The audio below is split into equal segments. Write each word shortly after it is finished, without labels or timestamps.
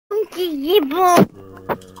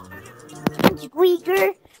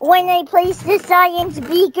Squeaker, when I place the science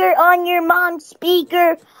beaker on your mom's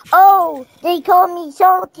speaker, oh, they call me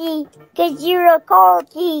Salty, 'cause you're a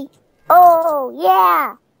culty. Oh,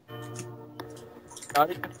 yeah.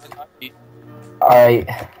 Alright.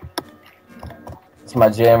 It's my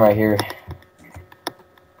jam right here.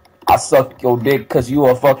 I suck your dick 'cause you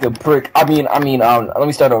a fucking prick. Let me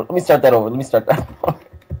start over. Let me start that over.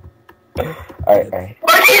 Alright.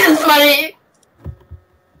 What is funny?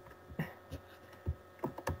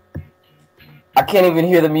 I can't even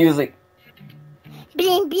hear the music.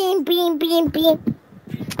 Beam, beam, beam, beam, beam.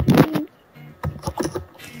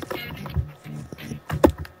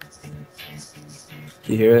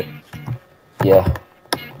 You hear it? Yeah.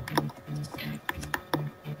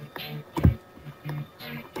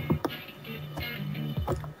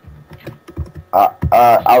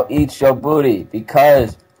 I'll eat your booty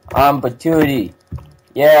because I'm patootie.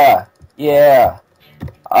 Yeah.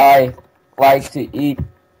 I like to eat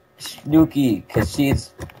Snooki because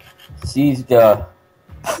she's the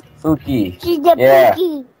Fookie. She's the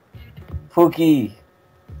Pookie. Pookie.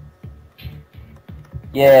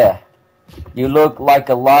 Yeah. You look like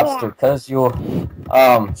a lobster because you're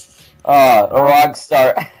a rock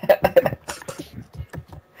star.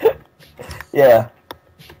 Yeah.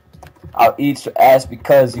 I'll eat your ass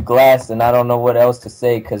because you glass, and I don't know what else to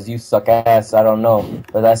say because you suck ass. I don't know,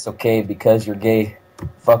 but that's okay because you're gay.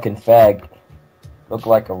 Fucking fag. Look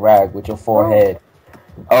like a rag with your forehead.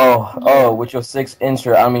 Oh, with your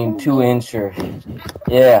 6-incher, 2-incher.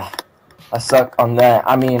 Yeah, I suck on that.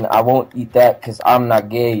 I won't eat that because I'm not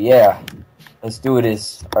gay. Yeah, let's do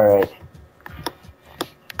this. Alright.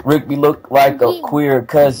 Rigby look like a queer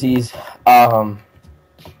because he's, a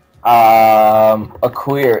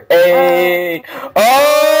queer. Hey!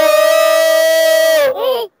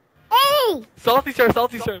 Oh! Hey! Salty serve.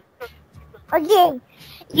 Okay,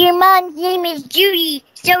 your mom's name is Judy,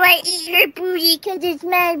 so I eat her booty 'cause it's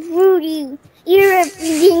mad fruity. You're a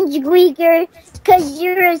freaking squeaker 'cause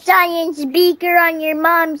you're a science beaker on your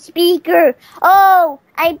mom's speaker. Oh,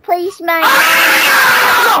 I place my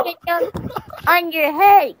on your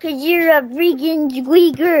head 'cause you're a freaking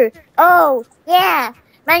squeaker. Oh, yeah,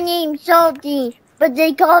 my name's Salty, but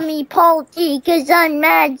they call me Palty 'cause I'm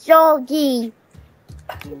mad salty.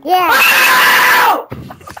 Yeah.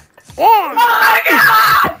 Yeah. Oh my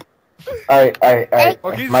god! Alright.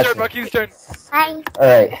 Marquis' turn. Hi.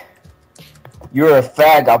 Alright. You're a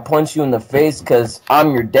fag. I'll punch you in the face because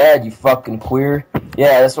I'm your dad, you fucking queer.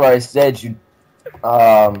 Yeah, that's what I said, you...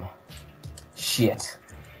 Shit.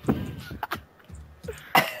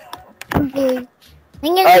 Okay. I'm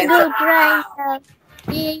gonna go try some.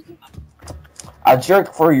 I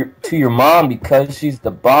jerk to your mom because she's the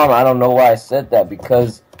bomb. I don't know why I said that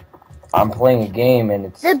because I'm playing a game and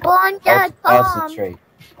it's The bomb.com. concentrate.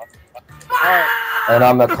 And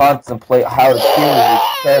I'm gonna contemplate how to kill you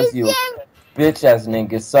because you bitch ass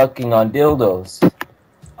nigga sucking on dildos.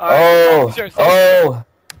 Oh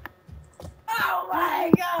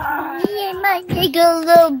my god! Me and my nigga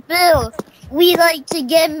Lil Bill, we like to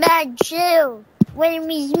get mad chill. When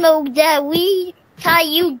we smoke that weed,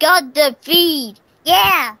 Cailliou got the feed.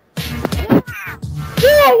 Yeah.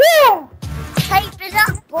 Yeah. Type it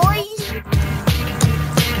up, boys.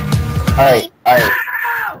 Alright.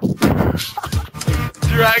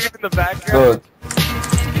 Dragon in the background. Look.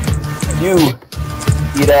 You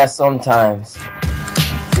eat ass sometimes.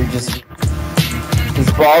 His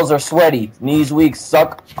balls are sweaty, knees weak,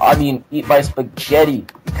 eat my spaghetti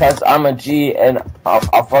because I'm a G and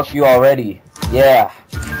I'll fuck you already. Yeah.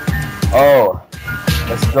 Oh,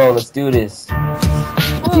 let's go, let's do this.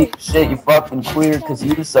 Shit, you fucking queer because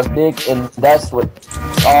you suck dick and that's what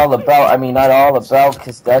it's all about. Not all about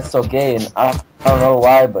because that's so gay and I don't know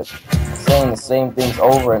why, but I'm saying the same things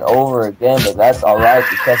over and over again, but that's alright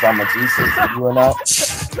because I'm a Jesus and you are not.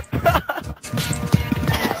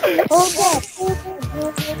 Hold up.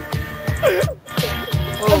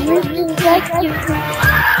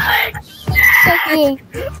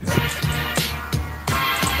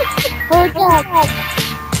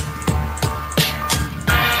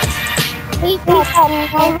 It's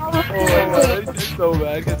so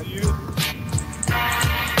bad because you.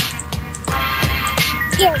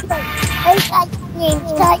 I got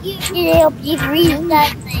name's Cailliou to help you read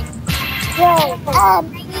nothing. So, my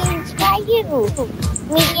name's Cailliou.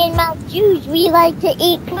 Me and my Jews, we like to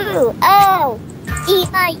eat poo. Oh,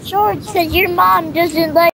 eat my shorts 'cause your mom doesn't like